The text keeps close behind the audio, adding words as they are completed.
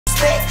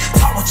disrespect.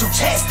 Talk with your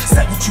chest,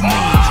 say what you mean.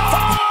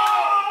 Fuck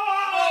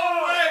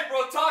with hey, bro,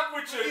 talk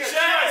with your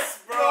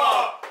chest,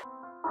 bro.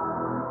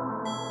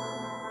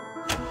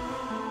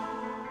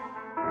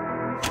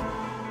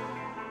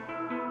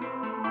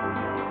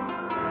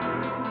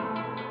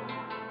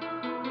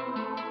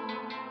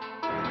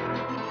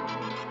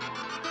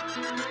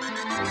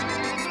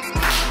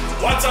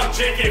 What's up,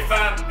 JK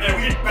fam? And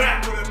we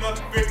back with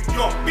another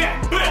video.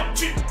 Back,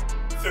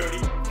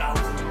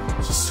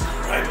 30,000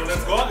 subscribers.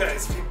 Let's go,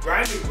 guys. Keep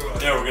grinding, bro.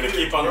 Yeah, we're gonna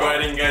keep on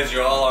grinding, guys.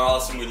 You all are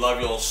awesome. We love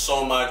you all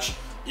so much.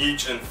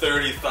 Each and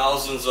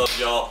 30,000s of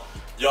y'all.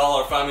 Y'all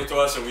are family to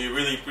us, and we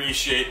really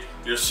appreciate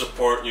your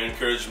support, your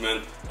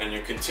encouragement, and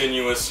your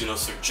continuous,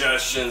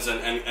 suggestions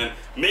and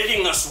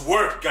making us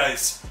work,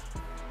 guys.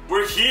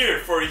 We're here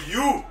for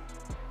you.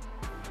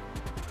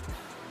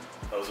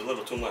 That was a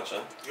little too much,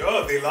 huh?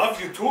 Yo, they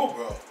love you too,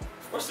 bro.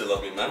 Of course they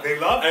love me, man. They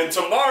love you. And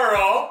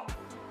tomorrow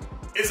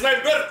is my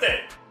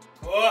birthday.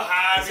 Oh,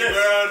 happy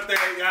birthday.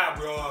 Yeah,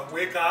 bro.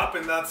 Wake up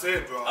and that's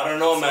it, bro. I don't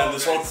know, man.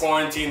 This whole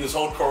quarantine, this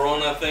whole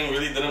corona thing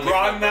really didn't make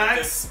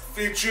Brodnax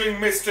featuring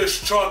Mr.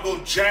 Struggle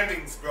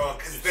Jennings, bro.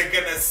 Because they're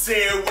going to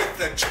say it with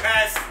the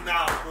chest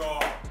now, bro.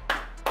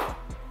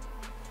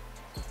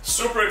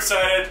 Super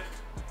excited.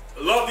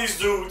 Love these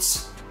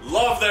dudes.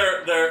 Love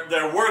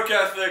their work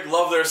ethic.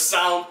 Love their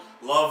sound.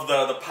 Love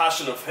the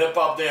passion of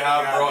hip-hop they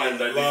have, yeah, bro.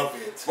 Man, and love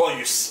it. Bro,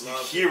 you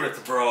hear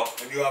it, bro.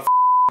 And you have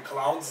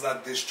clowns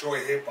that destroy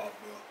hip-hop, bro.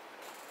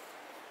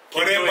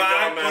 Put it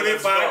back, and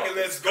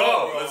let's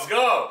go, bro. Let's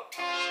go.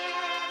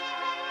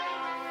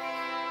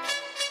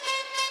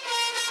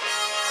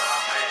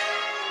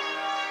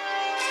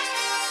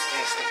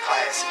 instant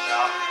classic,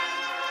 dog.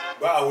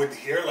 Bro, I would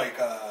hear like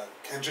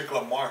Kendrick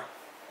Lamar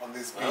on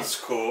this beat. That's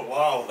cool.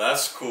 Wow.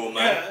 That's cool,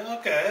 man. Yeah,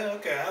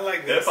 okay. I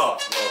like this. Hip-hop,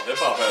 bro.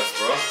 Hip-hop heads,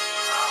 bro.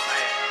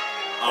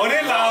 Put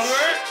it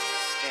louder.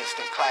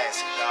 Instant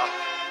classic, dog.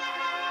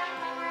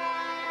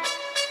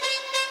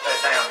 That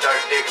damn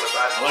Dirk Diggler,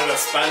 right? I like that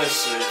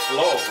Spanish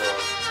flow, bro.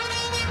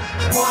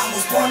 Boy, I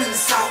was born in the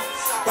South.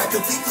 Right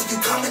before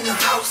you come in the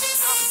house.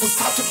 Was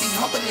taught to be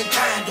humble and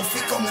kind. Don't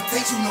freak on the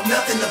things you know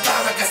nothing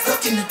about. I got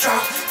stuck in the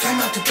drought. Came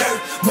out the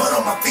dirt. Mud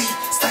on my feet.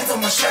 Stains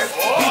on my shirt.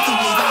 Been through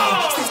it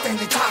all. Still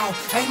standing tall.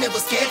 Ain't never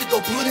scared to go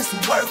put in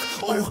some work.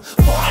 Oh,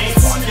 boy, I was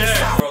born in the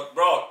South.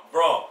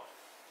 Bro.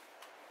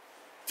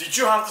 Did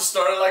you have to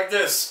start it like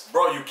this?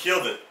 Bro, you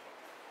killed it.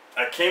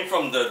 I came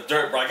from the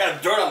dirt, bro. I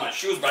got dirt on my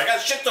shoes, bro. I got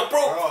shit to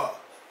prove. Bro.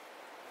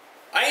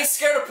 I ain't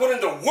scared to put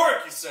in the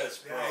work, he says,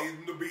 bro. Yeah,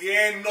 you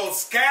ain't no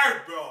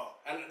scared, bro.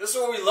 And this is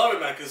why we love it,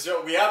 man, because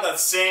we have that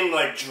same,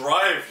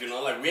 drive,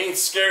 Like, we ain't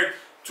scared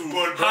to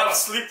have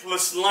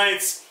sleepless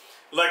nights.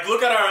 Like,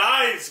 look at our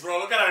eyes, bro.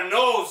 Look at our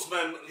nose,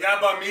 man. Yeah,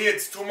 but me,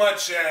 it's too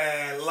much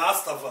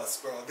Last of Us,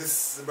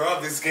 bro.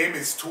 This game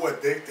is too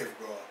addictive,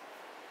 bro.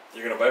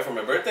 You're gonna buy it for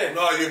my birthday?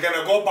 No, you're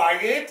gonna go buy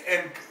it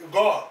and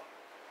go.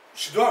 You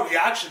should do a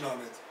reaction on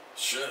it.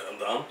 Shit, I'm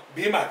down.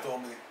 Bima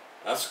told me.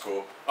 That's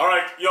cool.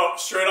 Alright, yo,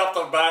 straight off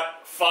the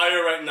bat,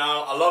 fire right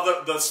now. I love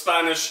the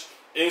Spanish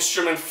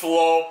instrument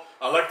flow.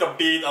 I like the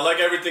beat. I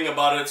like everything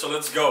about it, so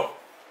let's go.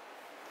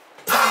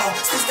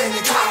 Still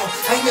standing tall.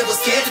 Ain't never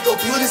scared to go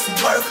put in some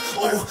work.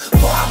 Oh,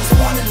 boy, I was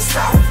born in the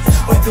South.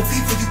 Where the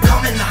people you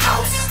come in the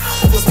house.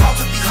 Was taught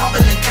to be humble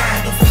and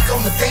kind. Don't freak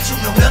on the things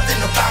you know nothing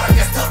about. I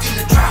got stuck in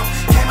the drought.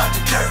 Came out the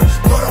dirt.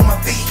 Mud on my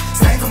feet.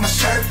 Stains on my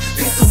shirt.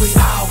 Been through it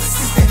all.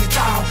 Still standing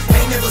tall.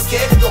 Ain't never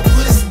scared to go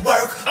put in some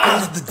work. All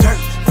of the dirt.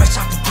 Fresh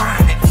out the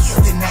grind. That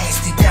filthy,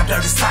 nasty, damn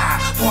dirty side.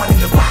 Born in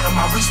the bottom.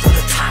 I reach for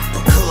the top.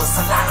 Because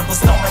a lot of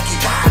us don't make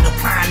it out.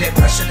 Applying that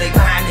pressure. They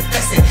lying and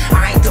flexing.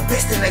 I ain't the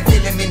best and they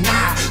feeling me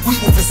now. We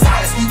move in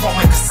silence. We won't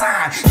make a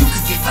sign. You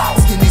could get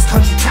lost in this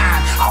country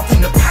time. Off in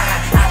the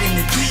pine. Out in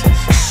the deep.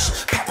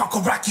 Papa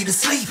could rock you to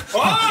sleep.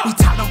 We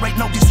tolerate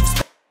no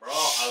disrespect. Bro,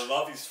 I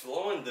love his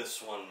flow in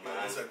this one, man.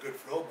 That's a good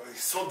flow, bro.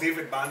 He's so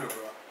David Banner,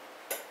 bro.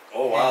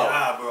 Oh, wow.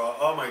 Yeah, bro.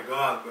 Oh, my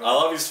God, bro. I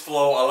love his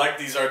flow. I like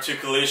his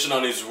articulation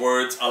on his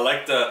words. I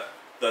like the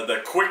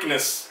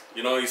quickness.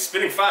 He's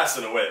spinning fast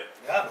in a way.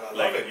 Yeah, bro. I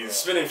love it, he's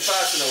spinning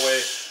fast in a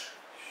way.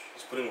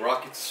 He's putting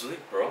Rocky to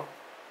sleep, bro.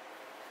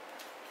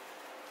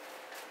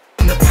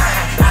 In the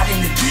pine, out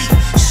in the deep.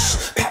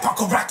 Papa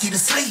could rock you to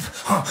sleep.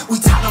 We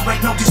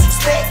tolerate no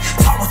disrespect.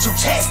 Talk with your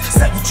chest.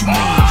 Say what you mean.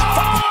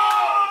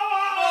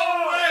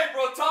 Hey,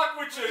 bro. Talk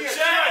with your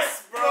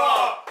chest,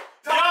 bro.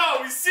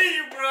 Yo, we see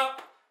you, bro.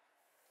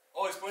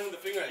 Oh, he's pointing the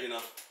finger at you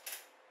now.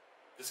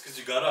 Just because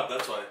you got up,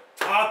 that's why.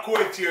 Talk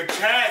with your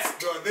chest,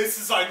 bro. This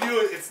is on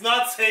you. It's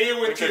not say it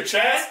with your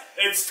chest.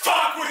 It's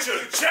talk with your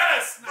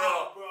chest,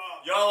 bro.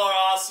 Y'all are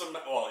awesome.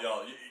 Well,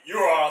 you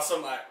are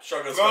awesome.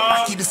 Struggles.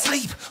 Rock you to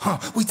sleep.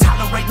 We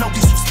tolerate no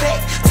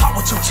disrespect. Talk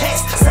with your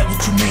chest. Say what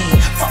you mean.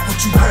 Fuck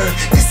what you heard.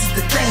 This is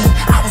the thing.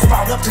 I was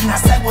brought up to not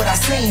say what I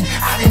seen.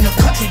 Out in the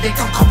country, they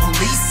don't call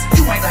police.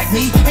 You ain't like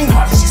me. Ain't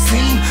hard as you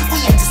seem.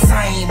 We ain't the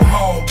same,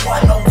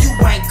 homeboy. No, you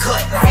ain't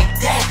cut like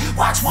that.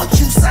 Watch what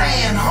you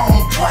saying,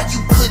 homeboy.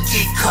 You could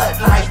get cut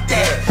like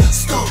that.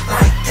 Stuck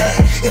like that.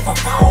 If I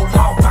fall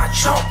off, I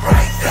jump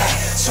like that.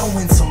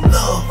 Showing some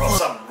love. Bro,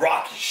 some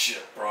Rocky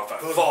shit, bro. If I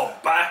fall fall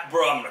back,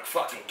 bro. I'm gonna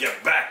fucking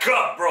get back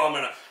up, bro. I'm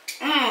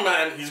gonna,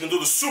 man, he's gonna do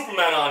the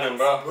Superman on him,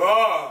 bro.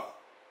 Bro,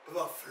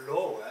 the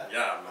flow, eh?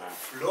 Yeah, man.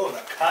 Flow, the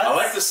cuts. I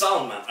like the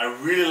sound, man. I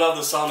really love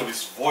the sound of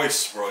his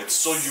voice, bro. It's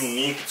so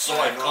unique. It's so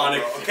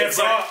iconic. Okay, it's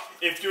bro. like,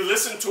 if you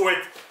listen to it,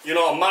 you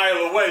know, a mile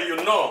away, you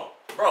know.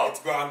 Bro. It's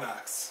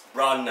Brodnax.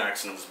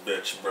 Brodnax in this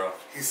bitch, bro.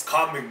 He's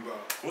coming, bro.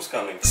 Who's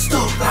coming? Stood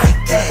like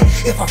that,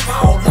 if I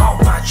fall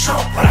off, I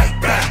jump right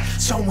back.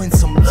 Showing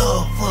some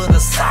love for the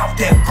South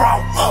that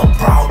brought up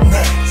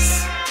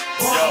Brodnax.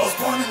 Boy, I was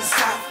born in the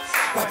South,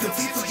 like the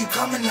people you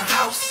come in the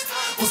house.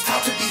 Was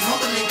taught to be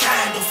humble and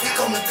kind, don't speak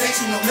on the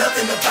things you know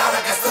nothing about. I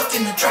got stuck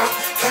in the drought,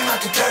 came out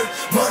the dirt,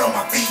 mud on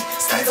my feet,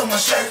 stains on my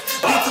shirt.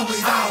 Been through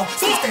it all,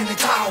 still standing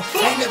tall.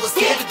 Ain't never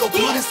scared to go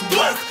put in some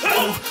work.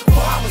 Oh,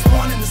 boy, I was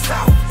born in the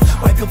South,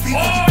 like the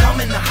people you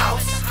come in the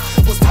house.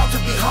 Was taught to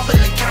be humble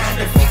and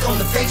kind, don't speak on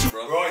the things you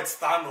Bro, it's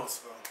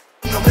Thanos, bro.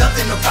 know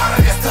nothing about.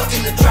 I got stuck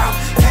in the drought,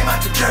 came out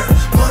the dirt,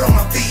 mud on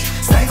my feet,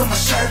 stains on my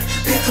shirt.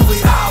 Been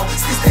through it all,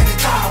 still standing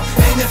tall.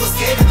 Ain't never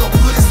scared to go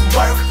put in some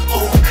work.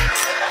 Oh.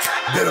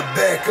 Better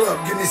back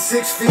up, give me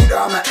 6 feet,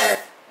 I'ma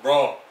act.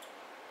 Bro.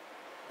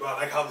 Bro, I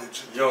like how they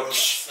Yo,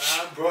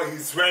 bro,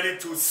 he's ready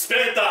to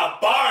spit the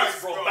bars,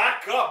 bro.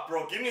 Back up,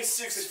 bro. Give me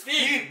 6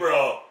 feet,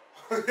 bro.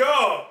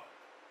 Yo.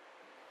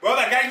 Bro,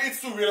 that guy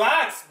needs to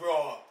relax,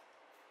 bro.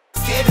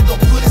 Scared to go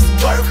put in some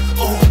work.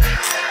 Oh.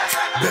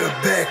 Better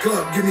back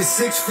up, give me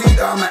 6 feet,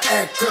 I'ma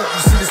act up.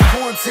 You see this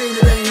quarantine,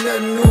 it ain't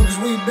nothing new, cause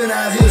we been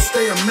out here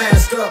staying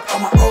masked up. All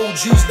my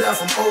OGs died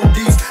from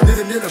ODs,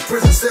 living in a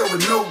prison cell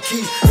with no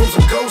keys. From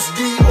some ghost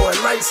D or a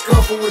light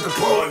scuffle with the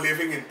Bro, police.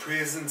 living in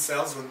prison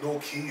cells with no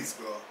keys,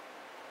 bro.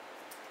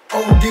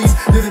 ODs,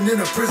 living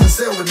in a prison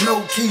cell with no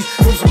keys.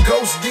 From some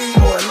ghost D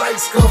or a light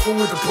scuffle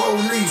with the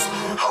police.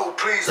 Oh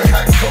please, I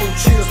got cold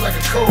chills like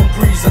a cold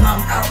breeze, and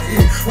I'm out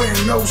here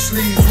wearing no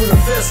sleeves with a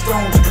vest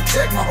on to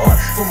protect my heart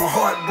from a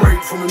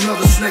heartbreak from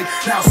another snake.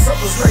 Now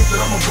supper's late, but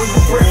I'ma bring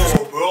a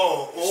breakfast.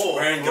 Bro,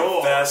 Wearing bro,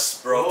 the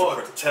vest, bro,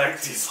 to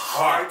protect his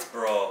heart,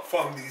 bro.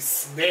 From these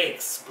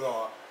snakes,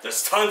 bro.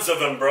 There's tons of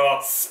them, bro.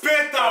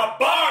 Spit the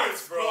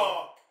bars,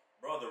 bro.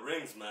 Bro, the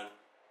rings, man.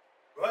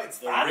 Bro, it's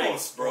The Thanos,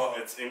 rings, bro.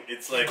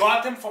 It's like,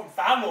 got him from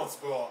Thanos,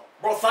 bro.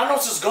 bro,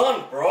 Thanos is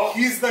gone, bro.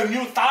 He's the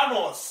new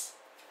Thanos.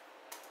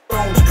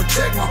 To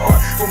protect my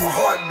heart from a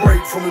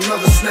heartbreak from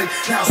another snake.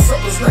 Now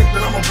supper's late, but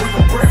I'ma bring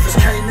a breakfast.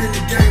 Came in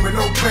the game with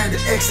no plan to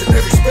exit.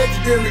 Never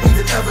expected them to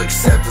even ever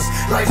accept us.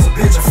 Life's a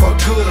bitch, I fuck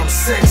good, I'm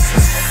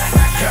sexist.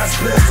 God's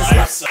blessed us.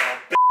 Life's a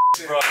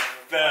bitch, bro.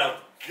 Fam.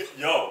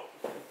 Yo.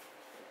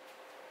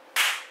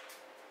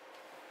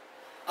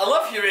 I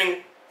love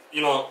hearing,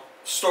 you know,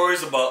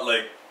 stories about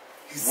like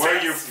He's where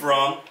sexy. you're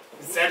from.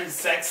 He said he's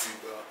sexy,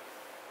 bro.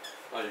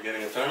 Oh, you're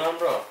getting a turn on,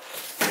 bro?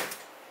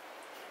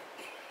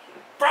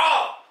 Bro!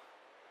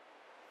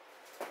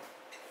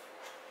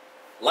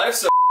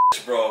 Life's a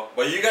bitch, bro.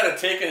 But you gotta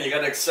take it and you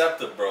gotta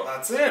accept it, bro.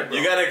 That's it, bro.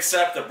 You gotta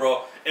accept it,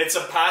 bro. It's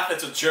a path,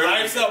 it's a journey.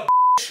 Life's a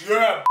bitch.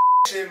 You're a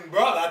bitch, and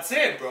bro, that's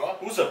it, bro.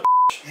 Who's a bitch?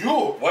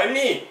 You. Why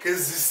me?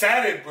 Cause you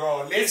said it,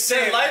 bro. He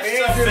said life's a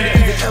Them to bitch.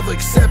 even ever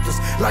accept us.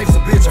 Life's a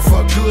bitch, I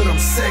fuck good, I'm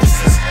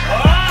sexist.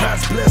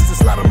 God's blessed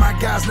us. A lot of my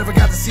guys never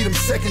got to see them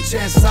second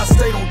chances. I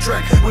stayed on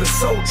track with a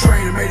soul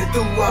train and made it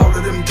through all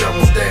of them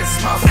devil's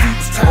dances. My feet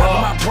was tired,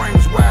 but my brain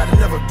was wide and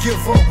never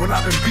give up when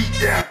I've been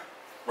beat down.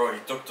 Bro, he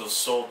took the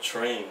soul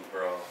train,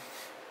 bro.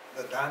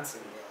 The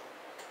dancing,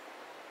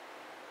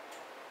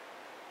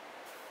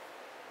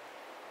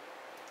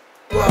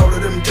 bro. All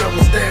of them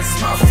devil's dances,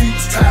 my feet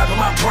was tired, but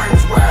my brain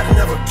was wide and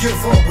never give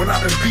up when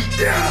I've been beat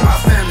down. My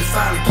family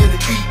finally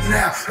getting to eat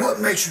now. What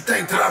makes you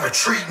think that I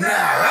retreat now?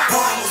 Boy,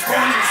 I was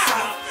born in the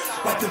South,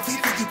 like the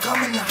people you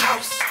come in the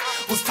house.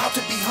 Was taught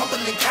to be humble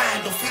and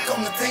kind, don't speak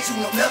on the things you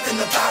know nothing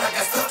about. I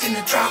got stuck in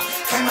the drought,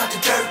 came out the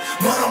dirt,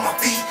 mud on my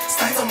feet,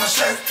 stains on my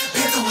shirt.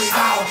 Been through it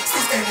all,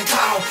 still standing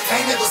tall.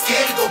 Ain't never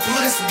scared to go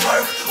put in some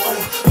work. Oh,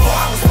 boy,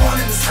 I was born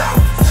in the South,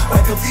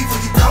 like the people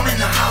you come in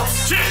the house.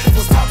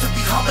 Was taught to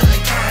be humble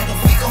and kind, don't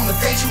speak on the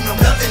things you know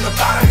nothing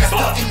about. I got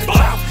stuck in the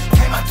drought,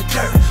 came out the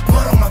dirt,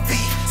 mud on my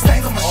feet,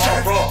 stains on my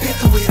shirt. bro. Been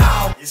through it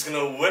all. He's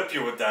gonna whip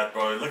you with that,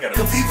 bro. Look at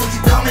The him. people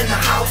you come in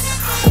the house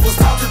was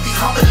taught to be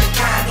humble and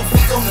kind. Don't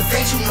speak on the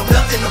things you know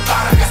nothing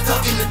about. I got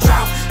stuck in the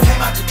drought, came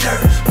out the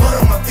dirt, mud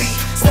on my feet,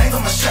 stains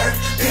on my shirt.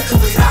 Been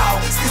through it all,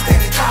 still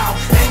standing tall.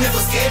 Ain't never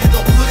scared to go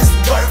put in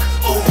some work.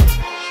 Ooh.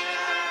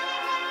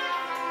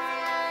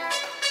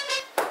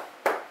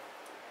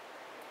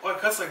 Oh, it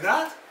cuts like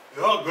that?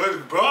 Yo,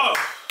 good, bro.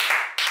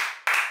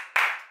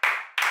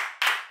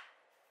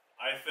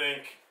 I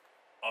think,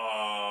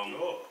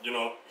 you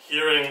know,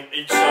 hearing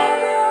each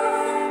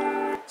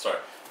song. Sorry,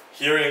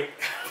 hearing.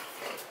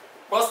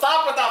 Well,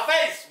 stop with that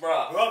face,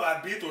 bro. Bro,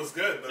 that beat was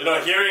good. You know,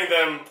 hearing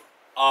them.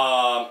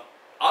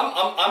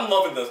 I'm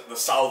loving the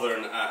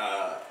southern,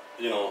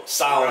 you know,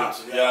 sound.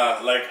 Yeah.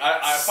 Yeah, like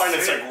I find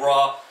it's like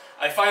raw.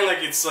 I find like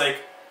it's like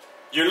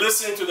you're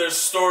listening to their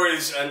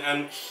stories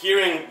and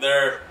hearing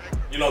their,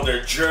 you know,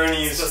 their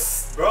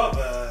journeys. Bro,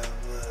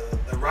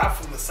 the rap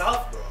from the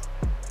South, bro.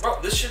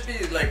 Bro, this should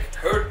be like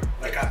heard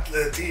Like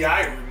the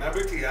T.I.,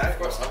 remember T.I.? Of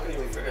course, how can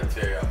you forget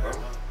T.I., bro?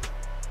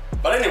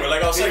 But anyway,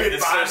 like I was saying,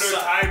 it's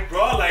their type,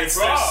 bro. Like, it's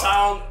their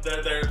sound,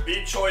 their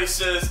beat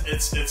choices.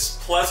 It's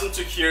pleasant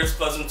to hear. It's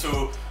pleasant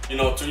to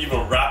to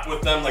even rap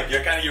with them. Like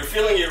you're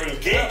feeling you're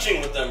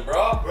engaging with them,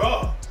 bro.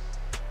 Bro,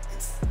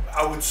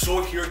 I would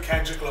so hear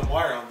Kendrick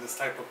Lamar on this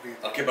type of beat.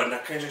 Okay, but now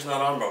Kendrick's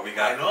not on, bro.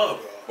 I know, bro.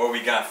 But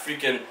we got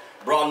freaking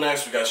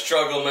Brodnax, we got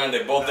Struggle, man.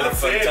 They both did a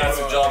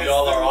fantastic job.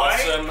 Y'all are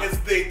awesome. Because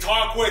they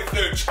talk with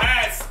their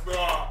chest,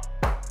 bro.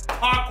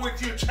 Talk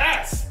with your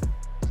chest.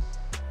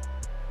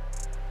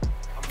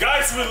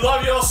 Guys, we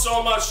love y'all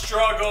so much.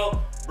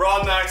 Struggle,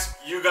 Brodnax,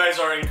 you guys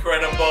are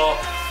incredible.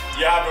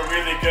 You have a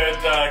really good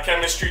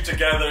chemistry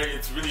together.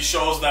 It really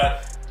shows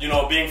that,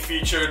 being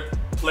featured,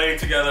 playing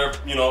together,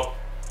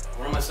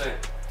 what am I saying?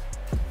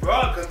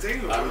 Bro,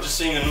 continue. I'm just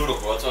seeing a noodle,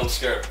 bro. That's why I'm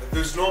scared.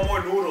 There's no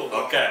more noodle.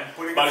 Bro. Okay.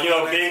 But,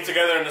 being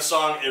together in the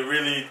song, it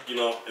really,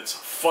 it's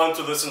fun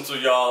to listen to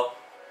y'all.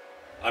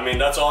 I mean,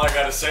 that's all I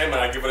gotta say, man.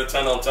 I give it a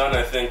 10 on 10.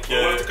 I think. We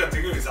want to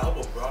continue his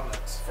album, bro.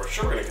 Next. For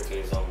sure, we're gonna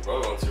continue his album, bro.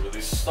 Once he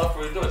releases stuff,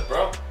 we're gonna do it,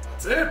 bro.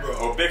 That's it,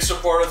 bro. We're big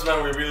supporters,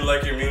 man. We really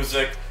like your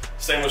music.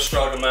 Same with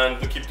Struggle, man.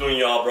 We keep doing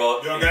y'all,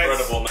 bro. Yo,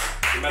 incredible, man.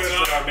 Your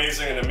messages are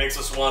amazing, and it makes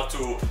us want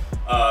to,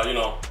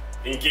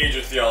 engage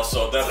with y'all.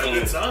 So definitely.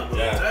 It's a good song, bro.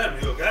 Yeah.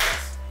 Damn, yo, guys.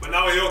 But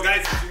now, yo,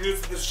 guys, if you're new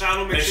to this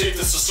channel, make sure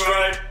to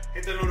subscribe.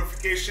 Hit the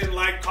notification,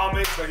 like,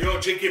 comment. But yo,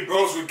 JK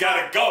Bros, we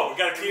gotta go. We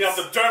gotta clean up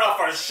the dirt off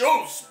our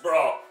shoes,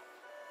 bro.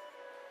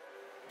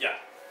 Yeah.